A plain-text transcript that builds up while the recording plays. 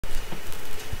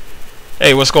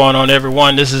Hey, what's going on,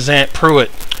 everyone? This is Pruitt.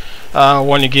 I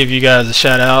want to give you guys a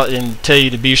shout out and tell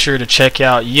you to be sure to check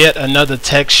out yet another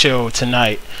tech show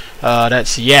tonight.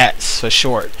 That's YATS for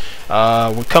short.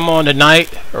 We come on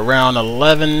tonight around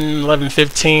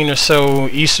 11:15 or so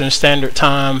Eastern Standard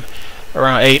Time,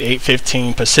 around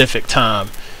 8:15 Pacific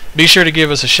Time. Be sure to give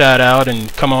us a shout out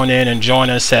and come on in and join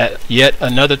us at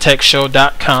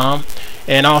yetanothertechshow.com,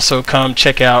 and also come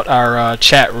check out our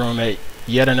chat room at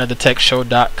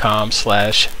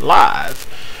yetanothertechshow.com/live.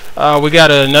 We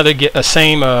got our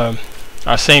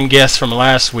same guest from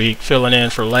last week filling in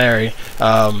for Larry.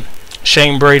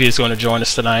 Shane Brady is going to join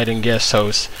us tonight and guest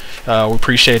host. We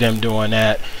appreciate him doing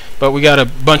that. But we got a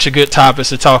bunch of good topics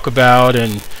to talk about,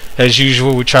 and as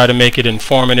usual we try to make it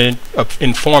informative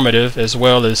as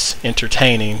well as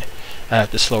entertaining. I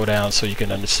have to slow down so you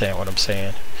can understand what I'm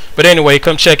saying. But anyway,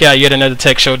 come check out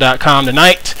yetanothertechshow.com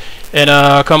tonight, and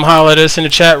come holler at us in the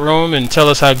chat room and tell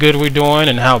us how good we're doing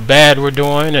and how bad we're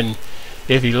doing. And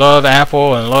if you love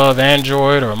Apple and love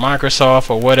Android or Microsoft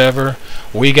or whatever,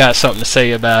 we got something to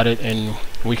say about it, and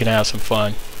we can have some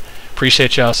fun.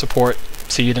 Appreciate y'all's support.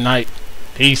 See you tonight.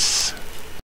 Peace.